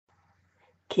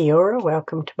Kia ora,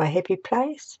 welcome to my happy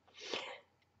place.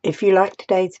 If you like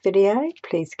today's video,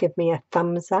 please give me a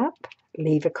thumbs up,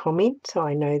 leave a comment so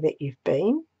I know that you've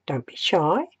been. Don't be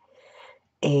shy,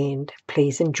 and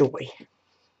please enjoy.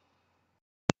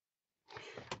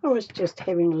 I was just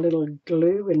having a little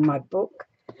glue in my book,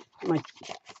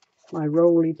 my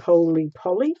Roly Poly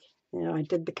Polly. I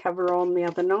did the cover on the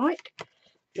other night,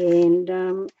 and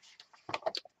then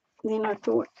I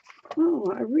thought, oh,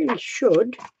 I really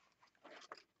should.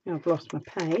 I've lost my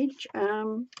page.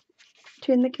 Turn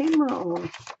the camera on.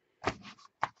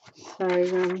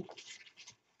 So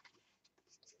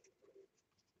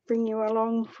bring you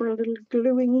along for a little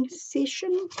gluing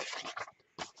session.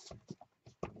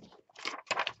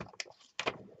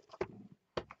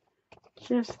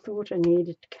 Just thought I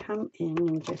needed to come in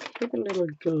and just have a little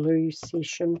glue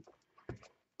session,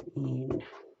 and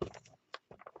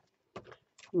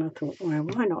I thought, well,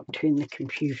 why not turn the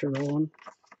computer on?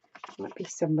 Might be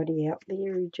somebody out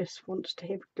there who just wants to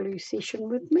have a glue session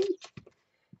with me.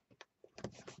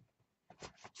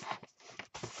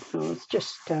 I was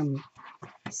just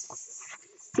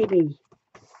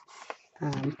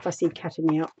fussy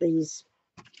cutting out these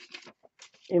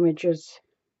images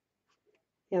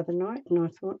the other night, and I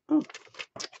thought, oh,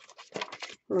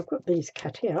 well, I've got these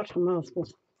cut out, I might as well,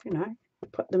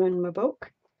 put them in my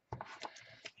book.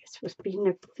 It's been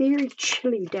a very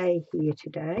chilly day here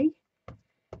today.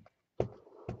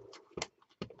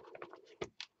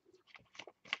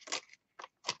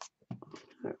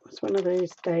 It was one of those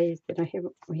days that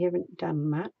we haven't done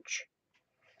much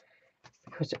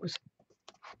because it was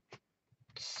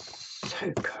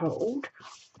so cold.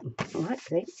 I like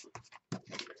that.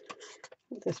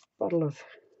 This bottle of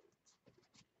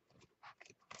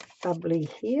bubbly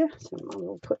here, so I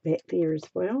will put that there as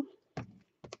well.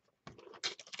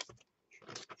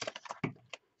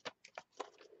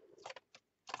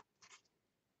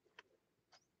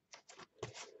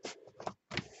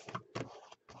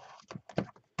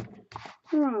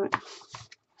 Right,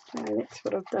 so that's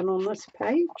what I've done on this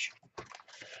page.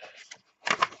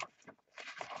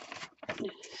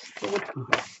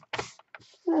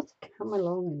 Let's come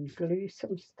along and glue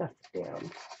some stuff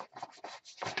down.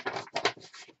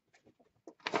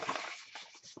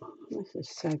 This is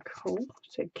so cool,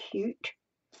 so cute.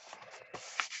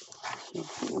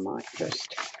 I might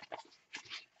just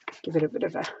give it a bit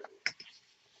of a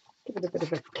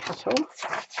cut off.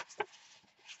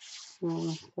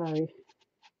 So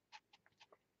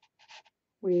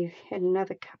we've had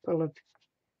another couple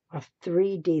of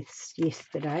 3 deaths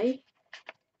yesterday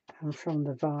from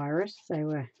the virus. They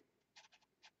were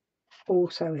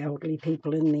also elderly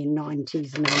people in their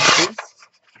 90s and 80s.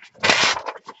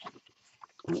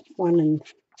 One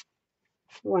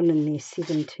in their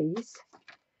 70s.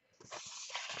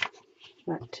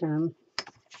 But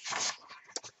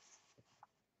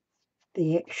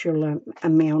the actual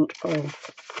amount of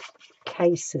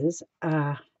cases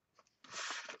are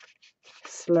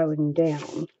slowing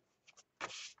down,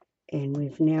 and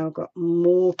we've now got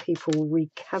more people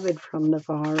recovered from the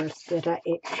virus that have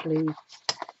actually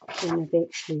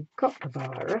got the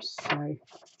virus, so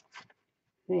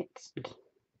that's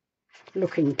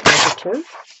looking positive.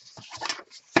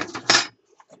 I'm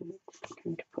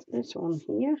going to put this on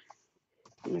here.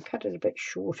 I'm going to cut it a bit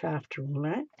short after all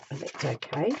that, but that's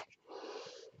okay,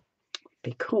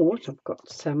 because I've got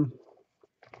some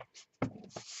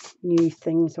new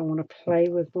things I want to play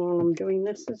with while I'm doing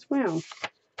this as well.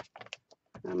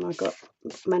 I got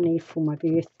money for my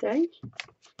birthday,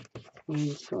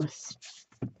 and so I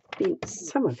spent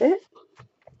some of it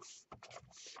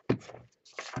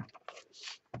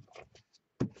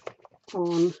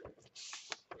on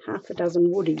half a dozen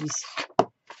woodies.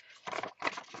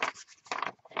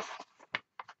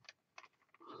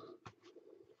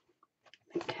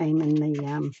 It came in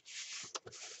the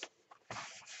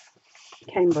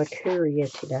came by courier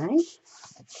today.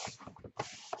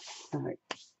 So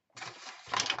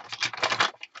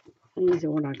these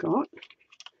are what I got: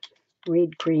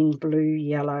 red, green, blue,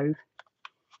 yellow,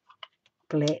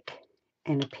 black,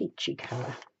 and a peachy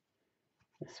colour.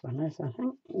 This one is, I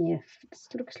think, yeah,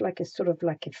 it looks like a sort of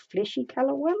like a fleshy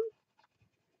colour one.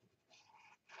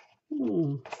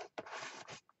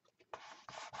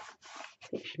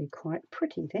 It's actually quite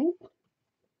pretty, that.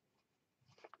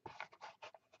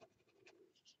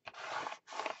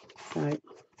 So,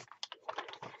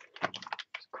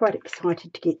 quite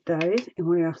excited to get those. And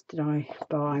what else did I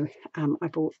buy? I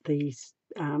bought these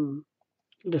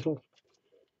little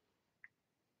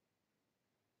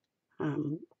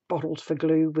bottles for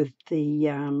glue with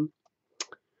the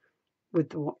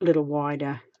little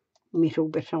wider metal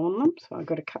bit on them. So I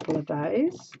got a couple of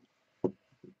those.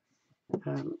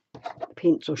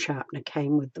 pencil sharpener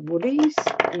came with the woodies.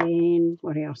 And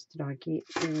what else did I get?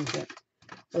 There was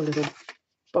a little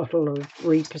bottle of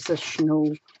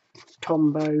repositional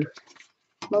Tombow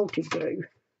multi-glue.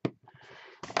 So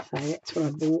that's what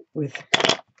I bought with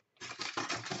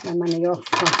my money off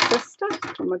my sister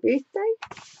on my birthday.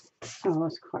 So I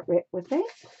was quite wrapped with that.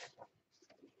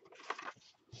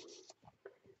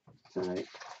 So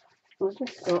I've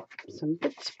just got some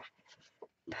bits of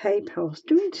paper. I was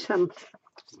doing some, I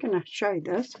was going to show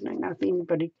this. I don't know if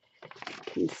anybody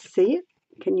can see it.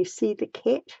 Can you see the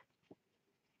cat?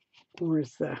 Or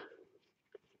is the, I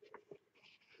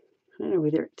don't know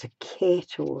whether it's a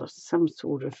cat or some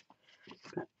sort of,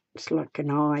 but it's like an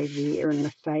eye there and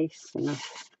the face and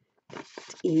its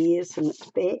ears and its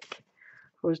back.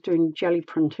 I was doing jelly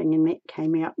printing and that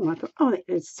came out and I thought, oh, that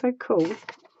is so cool.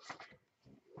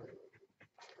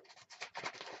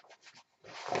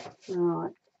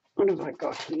 Right, what have I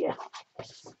got here?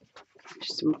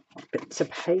 Just some bits of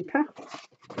paper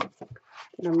that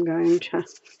I'm going to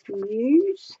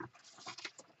use.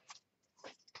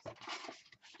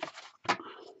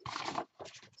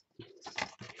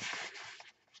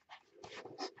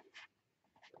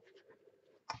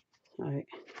 So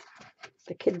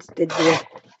the kids did their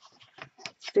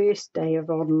first day of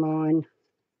online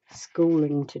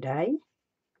schooling today.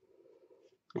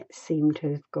 It seemed to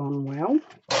have gone well.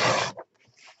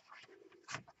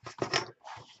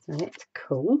 So that's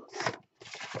cool.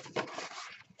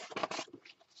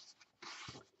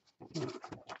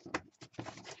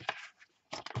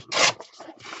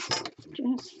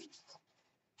 Just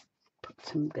put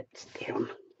some bits down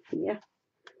here.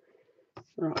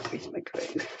 Right, where's my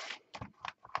glue?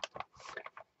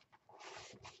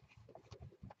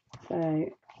 So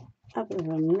other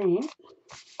than that,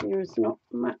 there is not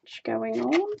much going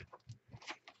on.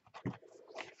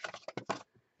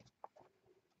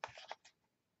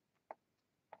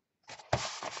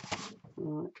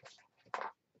 Right.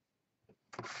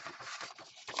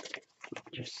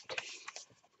 Just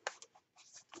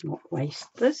not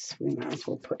waste this. We might as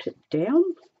well put it down.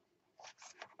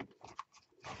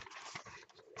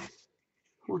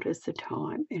 What is the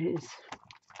time? It is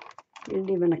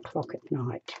 11 o'clock at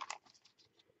night.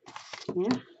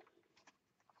 Yeah.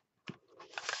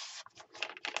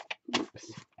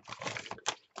 Oops.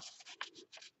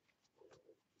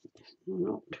 It's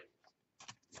not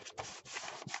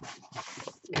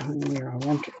going where I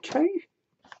want it to.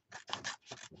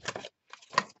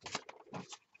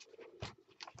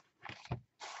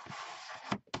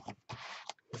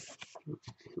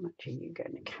 How much are you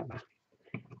going to cover?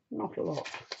 Not a lot.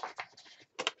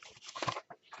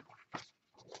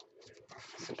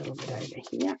 Just a little bit over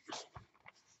here.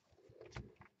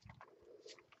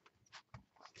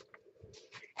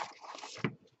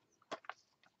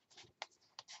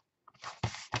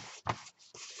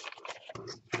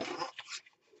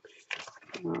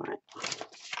 Right.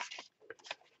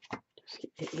 Just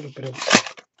get that little bit of,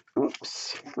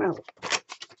 oops, well,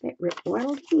 that ripped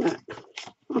well, didn't it?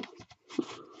 Right.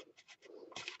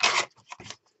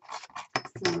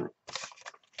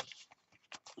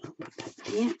 I'll put that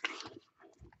there.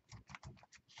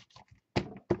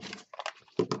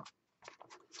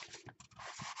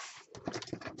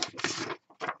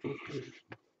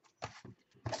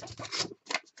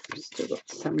 Still got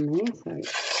some there, so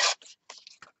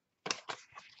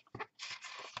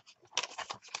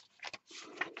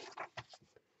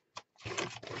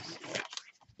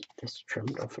this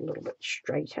trimmed off a little bit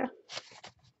straighter.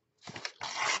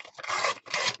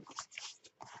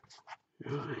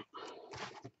 Right.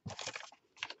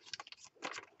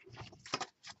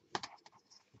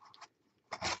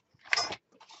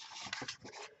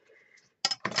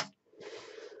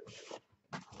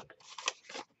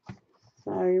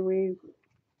 So we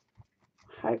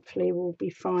hopefully will be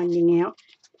finding out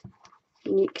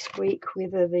next week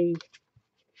whether the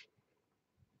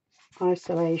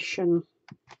isolation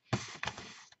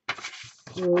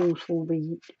rules will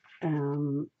be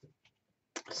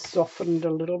softened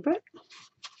a little bit.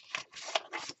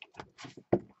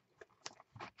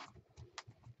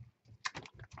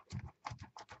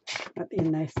 But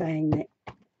then they're saying that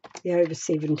the over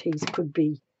 70s could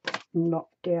be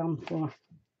knocked down for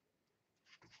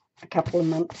a couple of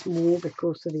months more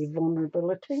because of their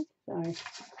vulnerability. So,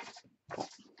 but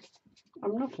I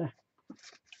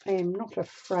am not a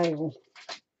frail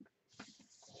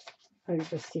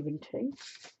over 70,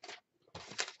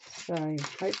 so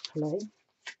hopefully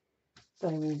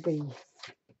they will be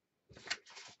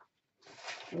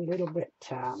a little bit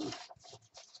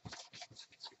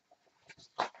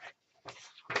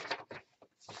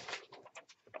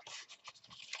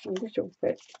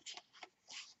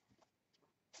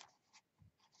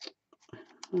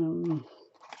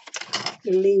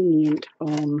lenient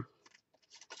on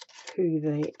who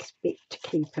they expect to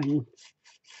keep in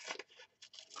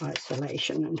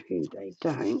isolation and who they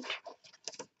don't.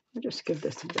 I'll just give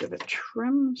this a bit of a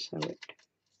trim so it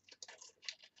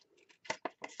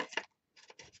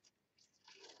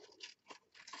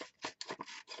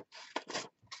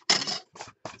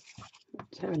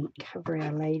doesn't cover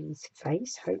our lady's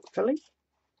face, hopefully.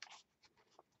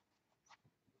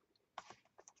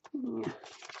 Yeah.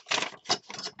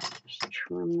 Just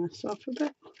trim this off a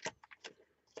bit.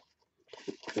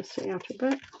 Take this out a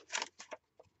bit.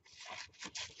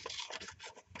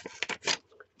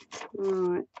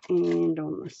 Right, and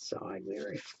on the side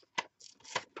where it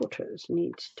footers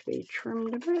needs to be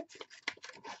trimmed a bit.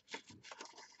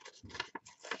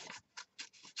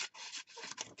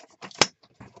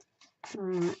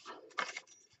 Right,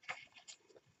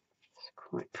 it's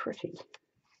quite pretty,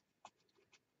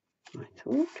 I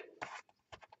thought.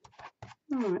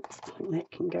 Right, I think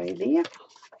that can go there.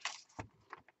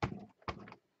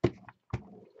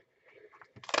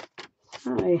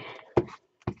 So,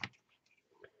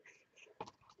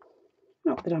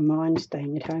 not that I mind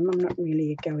staying at home, I'm not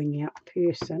really a going out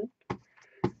person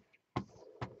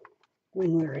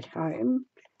when we're at home.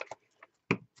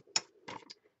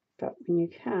 But when you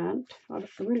can't, I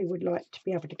really would like to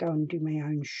be able to go and do my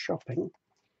own shopping.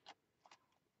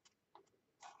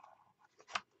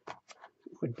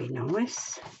 It would be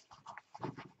nice.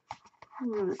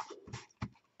 Right.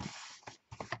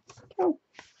 Cool.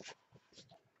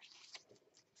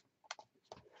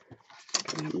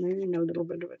 Gonna moon a little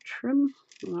bit of a trim.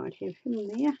 Might have him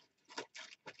there.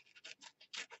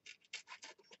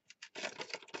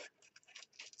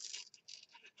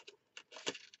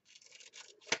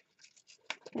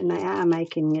 And they are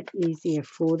making it easier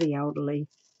for the elderly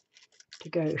to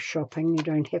go shopping. You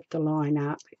don't have to line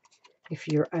up if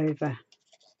you're over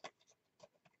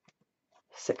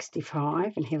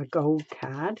 65 and have a gold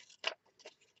card,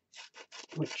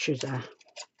 which is a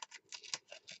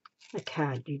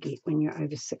card you get when you're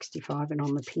over 65 and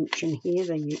on the pension here.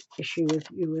 They issue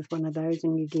you with one of those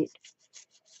and you get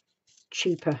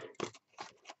cheaper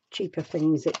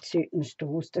things at certain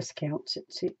stores, discounts at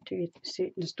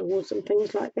certain stores and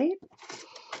things like that.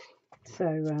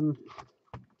 So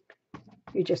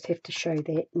you just have to show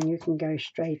that and you can go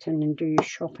straight in and do your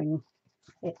shopping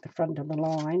at the front of the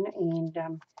line, and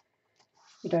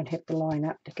you don't have to line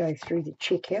up to go through the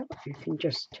checkout. You can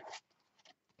just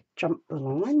jump the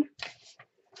line,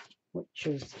 which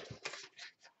is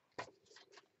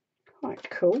quite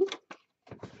cool.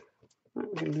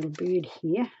 I've got a little bird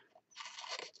here.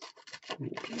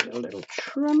 Give it a little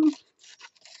trim.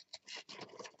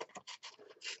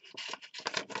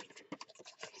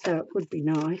 So it would be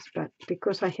nice, but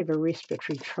because I have a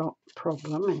respiratory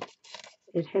problem and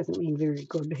it hasn't been very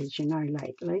good, as you know,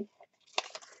 lately.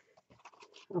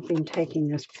 I've been taking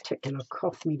this particular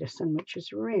cough medicine, which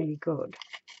is really good.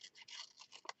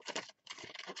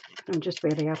 I'm just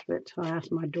about out of it, so I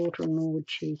asked my daughter-in-law would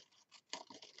she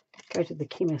go to the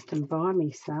chemist and buy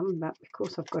me some, but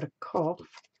because I've got a cough,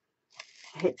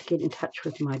 I had to get in touch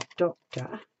with my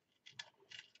doctor.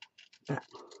 But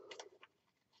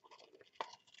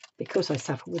because I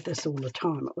suffer with this all the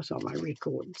time, it was on my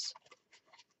records.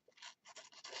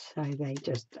 So they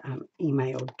just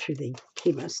emailed to the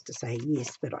chemist to say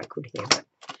yes, that I could have it.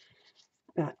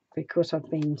 But because I've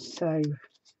been so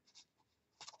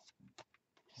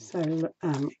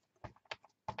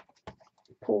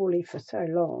poorly for so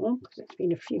long, because it's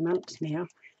been a few months now,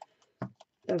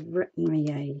 they've written me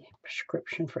a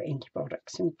prescription for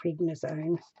antibiotics and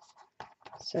prednisone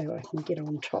so I can get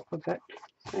on top of it.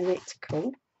 So that's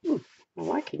cool. I'm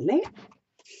liking that.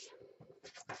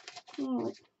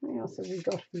 Right, what else have we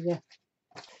got here?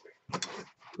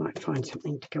 Might find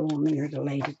something to go on there at a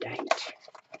later date.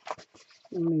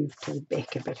 We'll move to the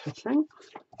back a bit, I think.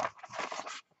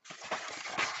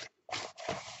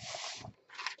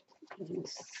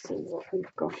 Let's see what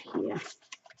we've got here.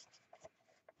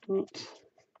 Right.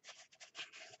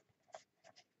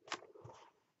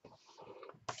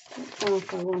 I don't know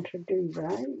if I want to do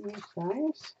use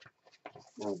those.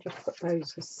 I'll just put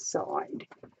those aside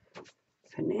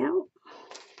for now.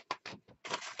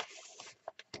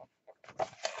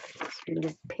 This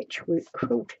little patchwork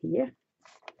quilt here.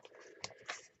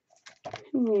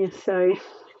 Yeah, so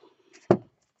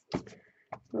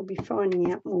we'll be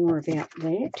finding out more about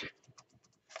that.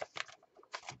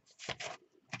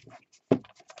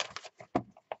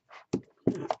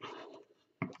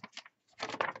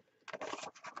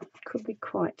 Could be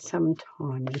quite some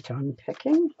time yet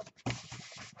unpicking.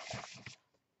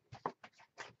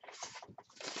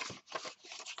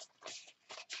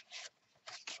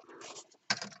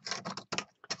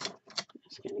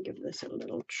 this a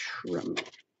little trim.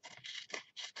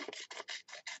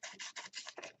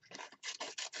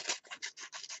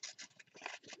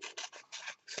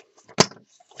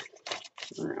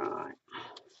 Right.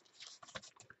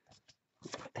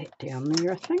 Put that down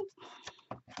there, I think.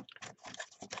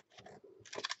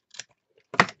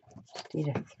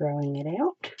 Instead of throwing it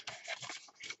out.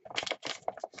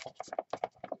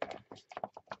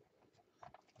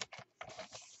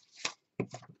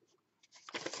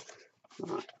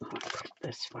 Right, I might put it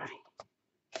this way.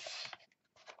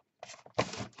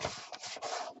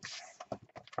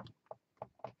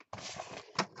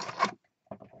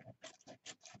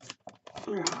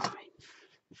 Right.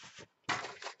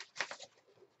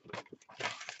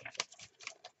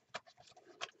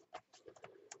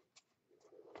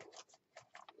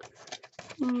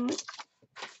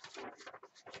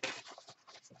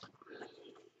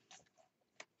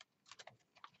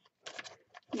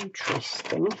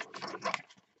 Interesting. Just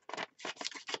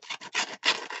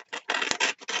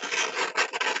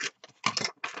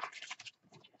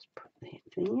put that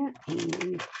there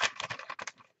and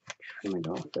trim it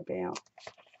off about.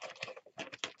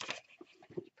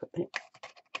 Let's put that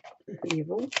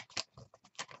level.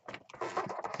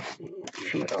 And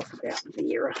trim it off about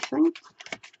there, I think.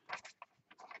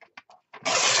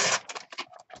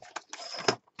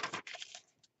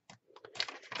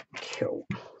 Cool.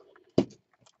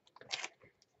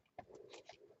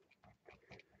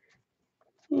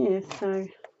 Yeah, so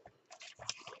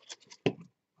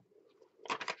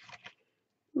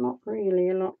not really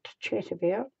a lot to chat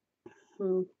about.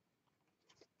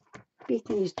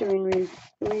 Bethany's doing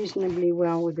reasonably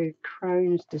well with her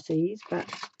Crohn's disease, but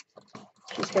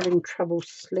she's having trouble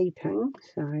sleeping,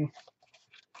 so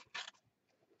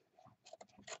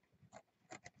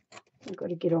I've got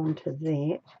to get on to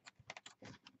that.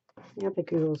 The other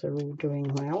girls are all doing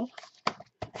well.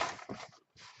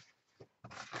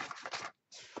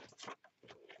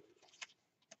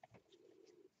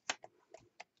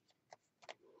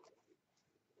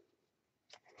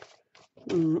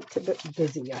 It's a bit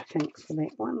busy, I think, for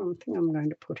that one. I think I'm going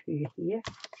to put her here.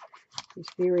 It's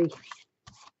very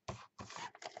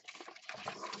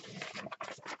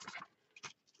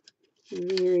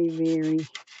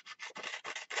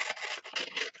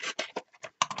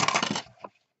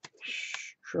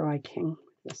striking,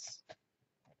 this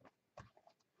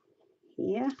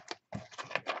here.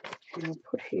 And I'll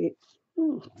put her,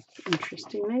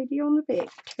 interesting, maybe on the back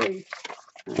too.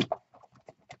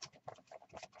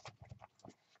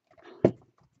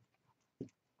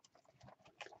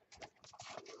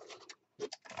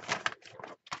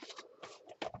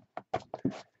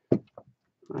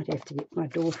 I'd have to get my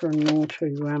daughter-in-law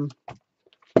to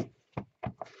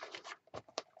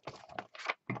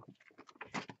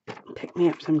pick me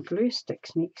up some glue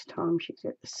sticks next time she's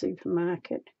at the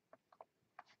supermarket.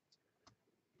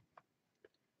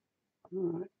 All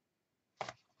right.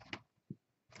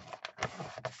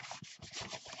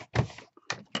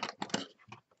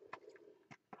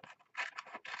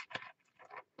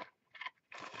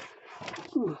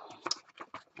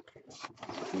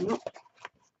 I'm not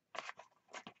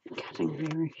cutting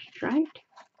very straight.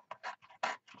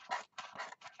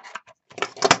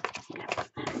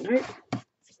 Nope.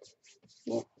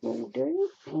 That will do.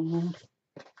 And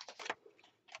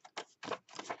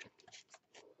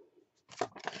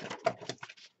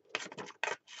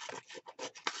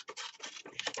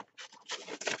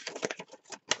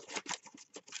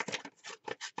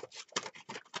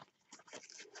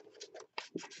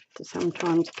to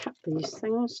sometimes cut these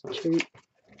things to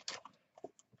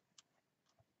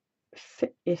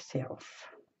fit yourself,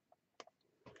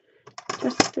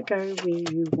 just to go where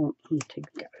you want them to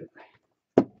go.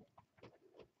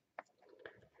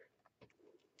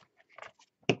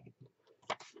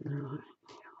 Right.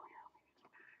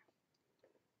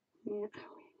 Yeah,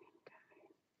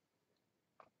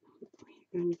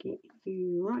 we're going to get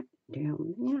you right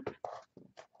down there.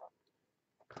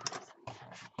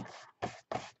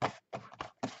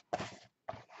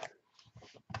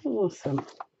 Awesome.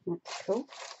 That's cool.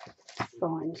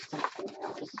 Find something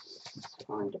else.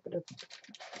 Find a bit of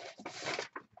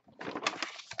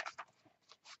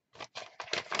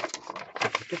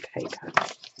the paper.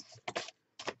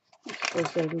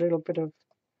 This was a little bit of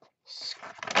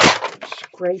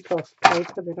scrape off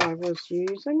paper that I was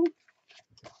using.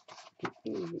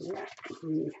 Yeah,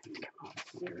 you have to come off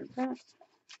there a bit.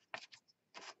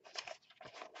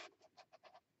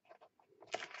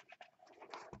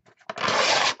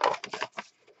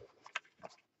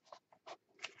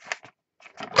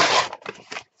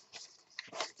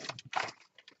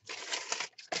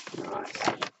 Right,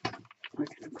 we're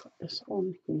going to put this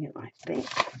on here like that.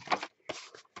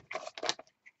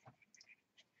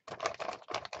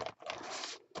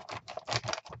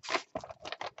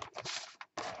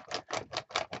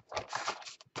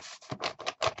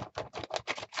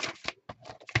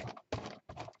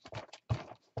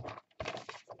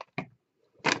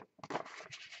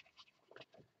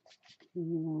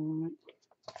 Right.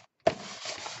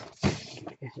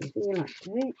 Over there like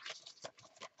that.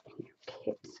 Your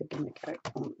caps are going to go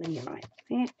on there like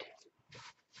that.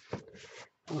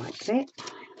 Like that.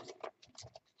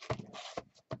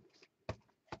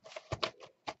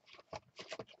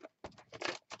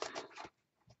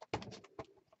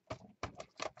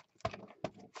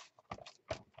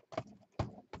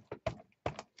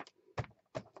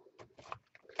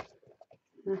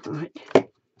 Right.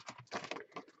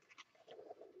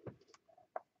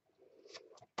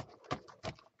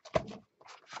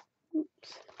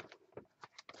 Oops.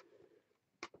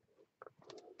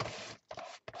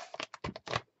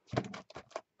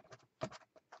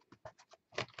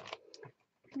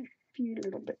 A few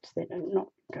little bits that are not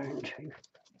going to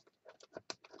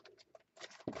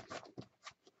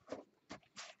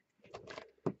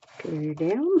glue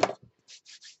down.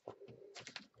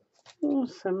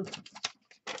 Awesome.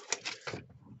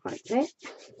 Like that.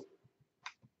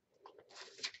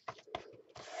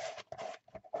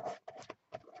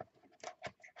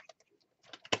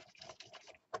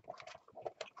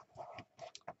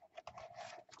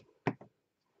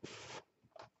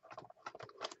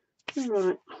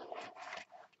 Right.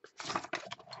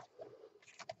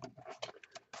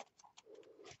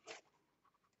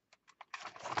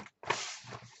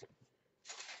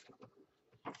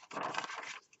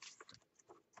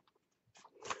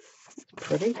 That's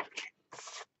pretty.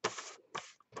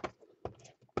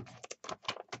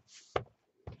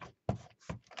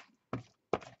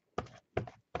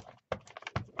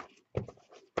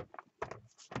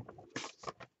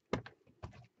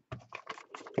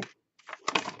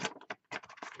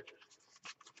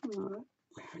 Right.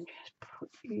 And just put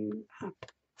you up.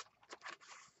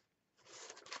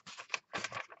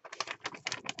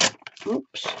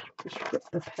 Oops, just flip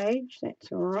the page,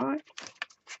 that's all right.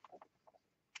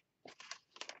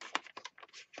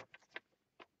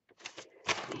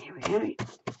 There we go.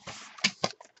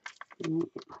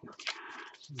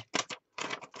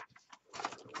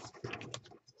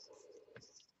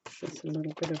 Just a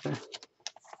little bit of a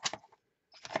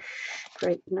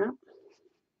straighten up.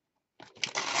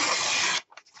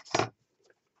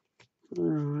 All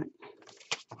right.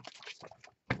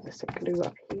 There's a glue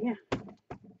up here.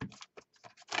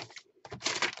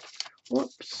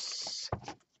 Whoops.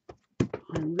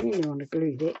 I really want to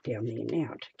glue that down there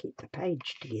now to keep the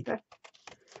page together.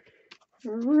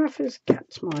 Rough as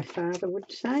guts, my father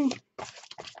would say.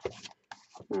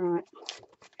 All right.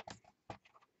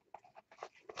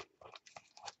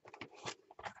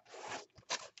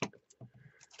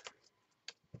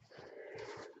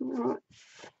 All right.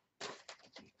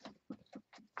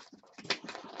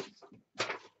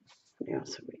 What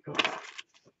else have we got?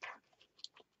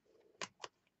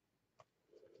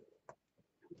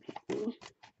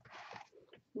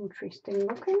 Interesting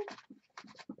looking.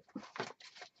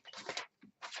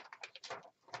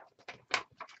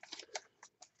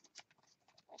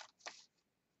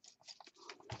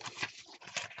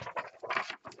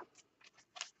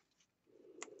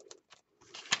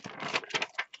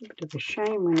 A bit of a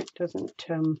shame when it doesn't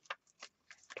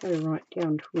go right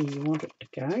down to where you want it to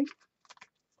go.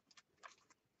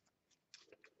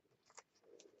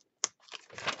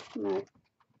 No,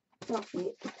 not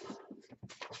yet.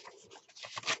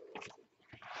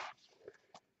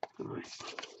 Right.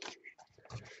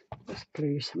 Just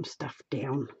glue some stuff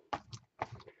down.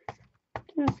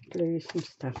 Just glue some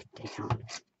stuff down.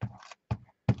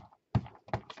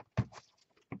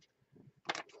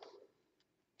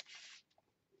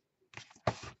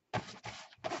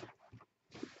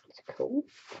 That's cool.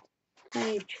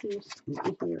 Page here,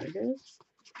 here it is.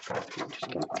 I'm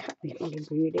just going to cut that little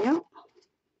bird out.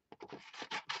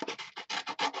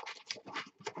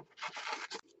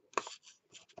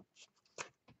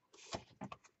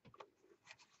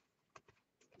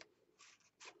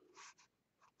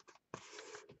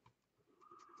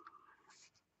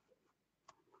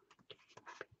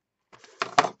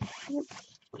 Yep,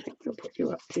 I think we'll put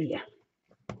you up there.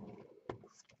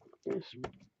 Just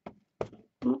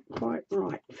not quite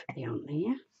right for down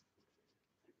there.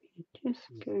 We're just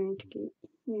going to get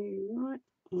you right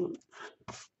on.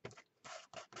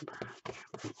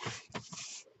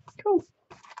 Cool.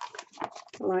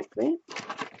 I like that.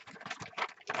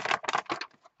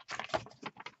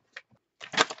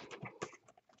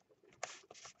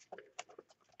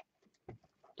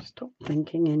 Stop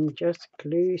thinking and just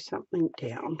glue something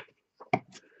down.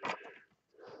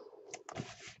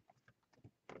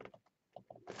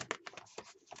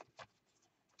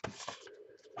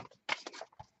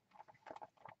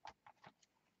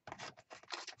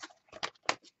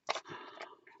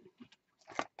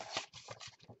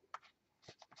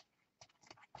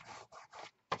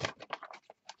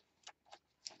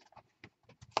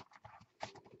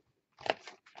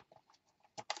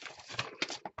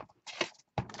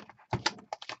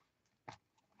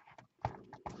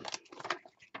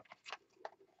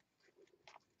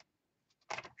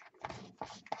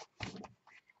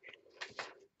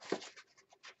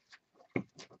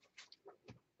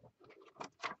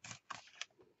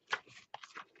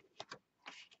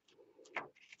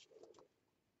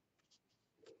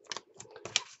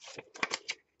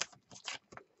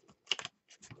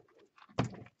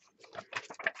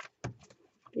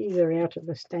 These are out of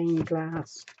the stained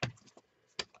glass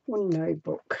window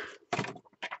book.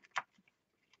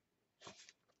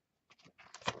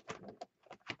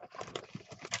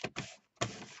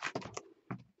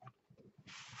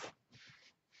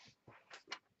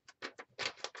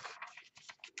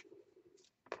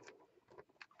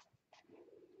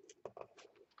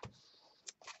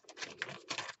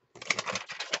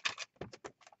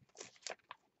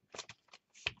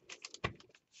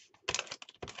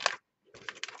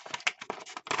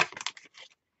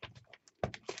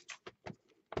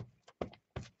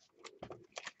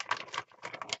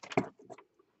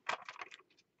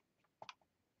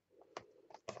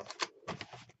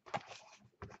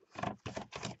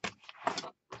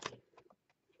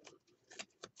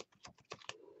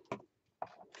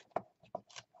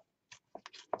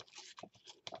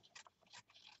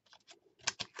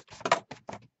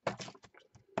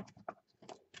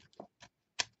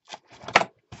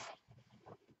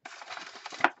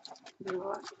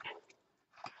 Right.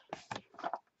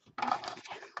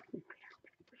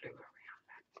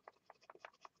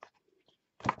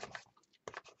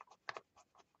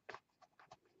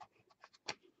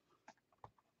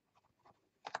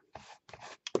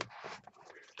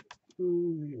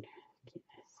 Mm.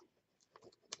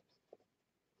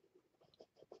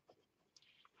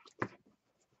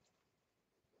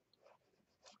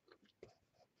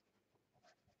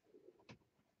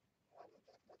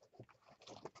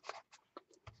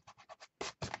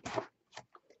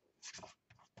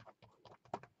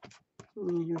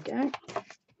 There we go.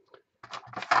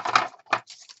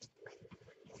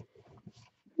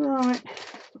 Right,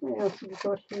 what else have we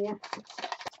got here?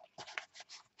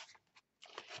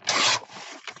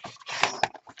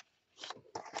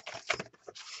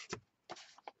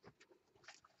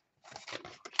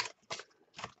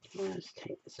 Let's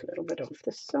take this little bit off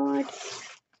the side.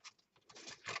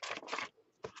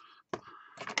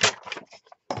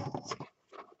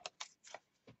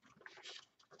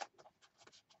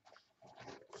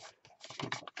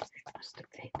 Stick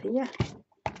that there.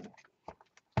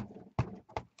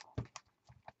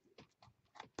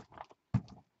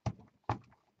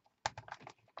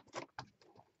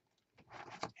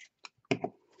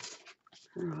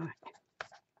 Right,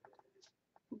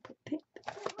 put that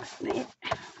like that.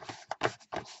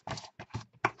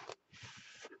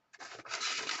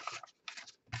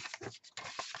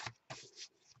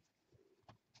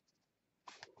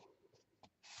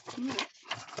 Right.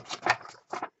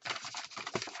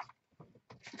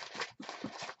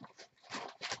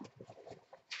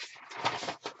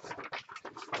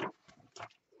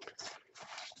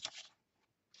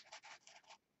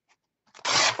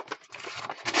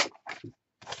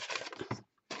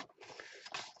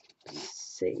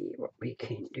 See what we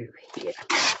can do here.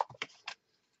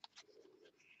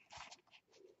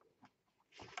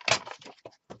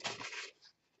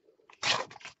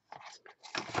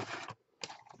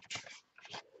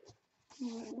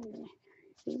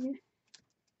 Here.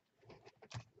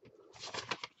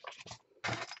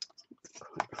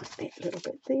 Quite like that little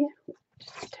bit there.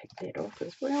 Just take that off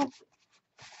as well.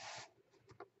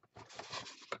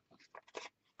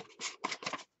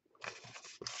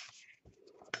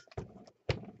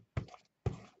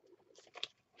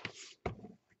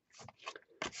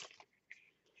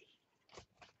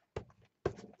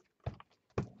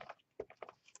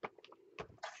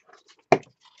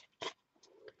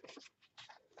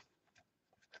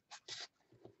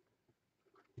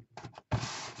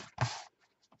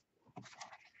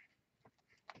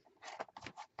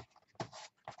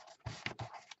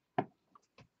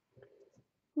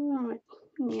 Right,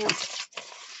 now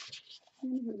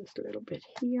just a little bit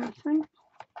here, I think.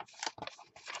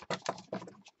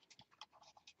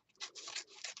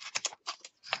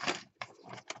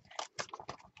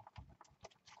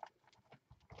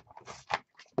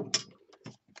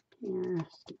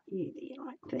 Just easy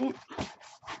like that.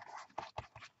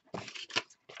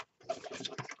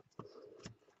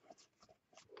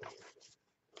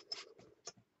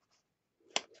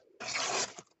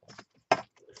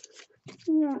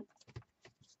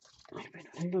 Right,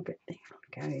 a little bit there,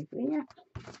 I'll go there.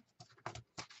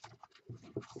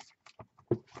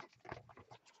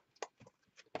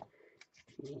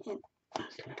 And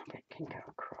just a little bit can go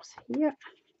across here.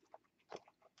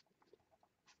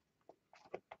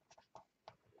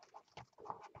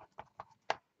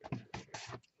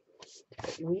 It's a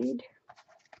bit weird.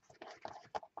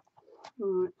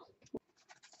 Right.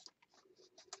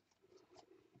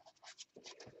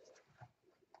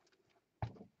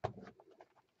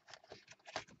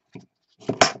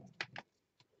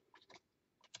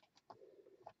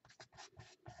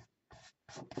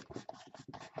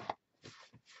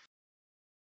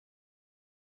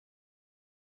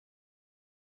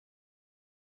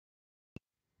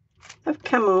 I've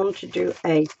come on to do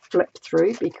a flip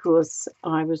through because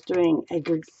I was doing a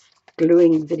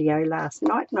gluing video last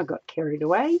night and I got carried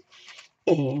away,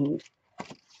 and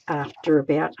after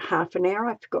about half an hour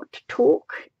I forgot to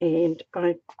talk and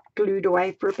I glued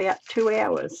away for about 2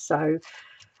 hours. So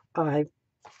I've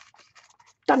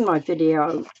done my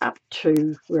video up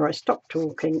to where I stopped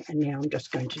talking, and now I'm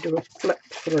just going to do a flip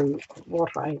through of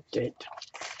what I did.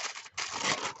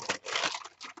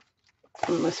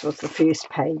 And this was the first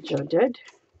page I did.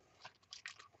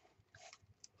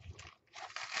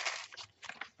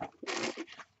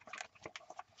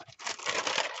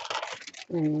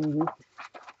 And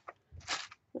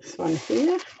this one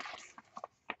here.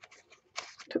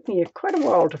 Took me quite a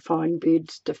while to find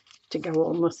birds to go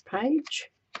on this page.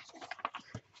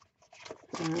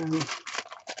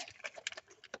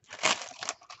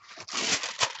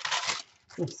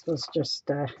 This was just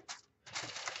a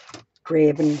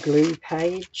grab and glue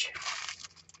page.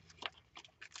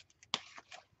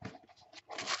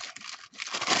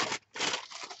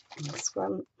 This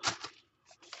one.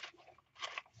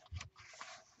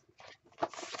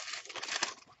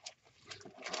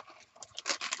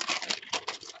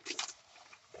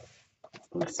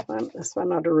 This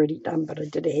one I'd already done, but I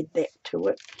did add that to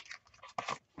it.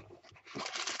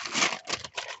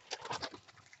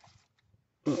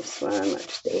 This one, I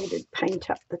just added paint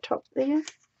up the top there.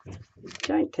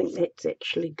 Don't think that's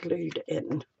actually glued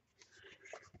in.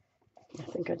 I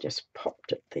think I just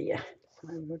popped it there. So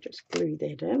we'll just glue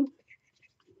that in.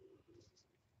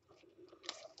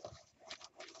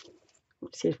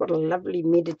 It says, what a lovely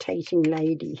meditating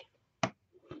lady.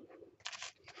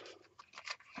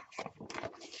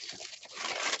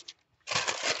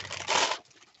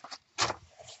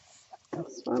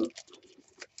 This one.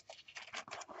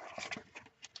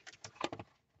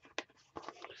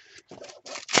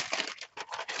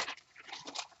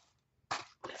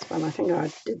 This one, I think I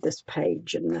did this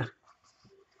page in the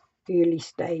early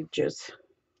stages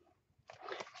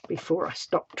before I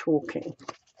stopped talking.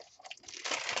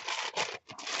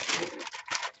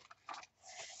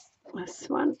 This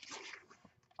one.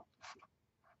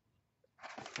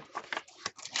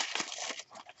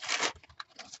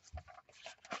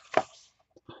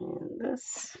 And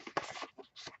this.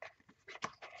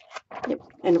 Yep,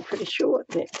 and I'm pretty sure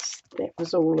that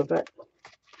was all of it.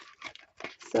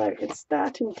 So it's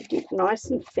starting to get nice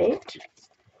and fat.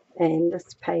 And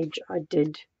this page I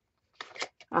did,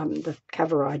 the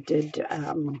cover I did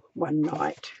one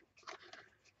night.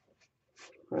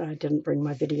 I didn't bring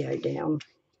my video down.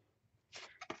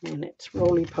 And it's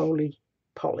Roly Poly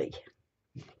Polly.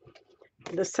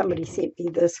 Somebody sent me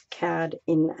this card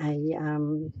in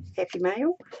a Happy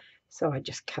Mail, so I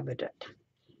just covered it.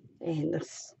 And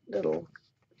this little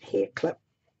hair clip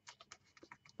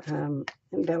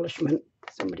embellishment,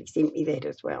 somebody sent me that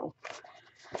as well.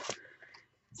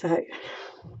 So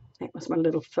that was my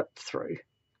little flip through.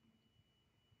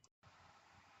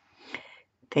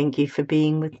 Thank you for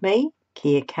being with me.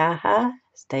 Kia kaha,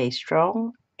 stay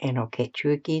strong, and I'll catch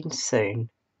you again soon.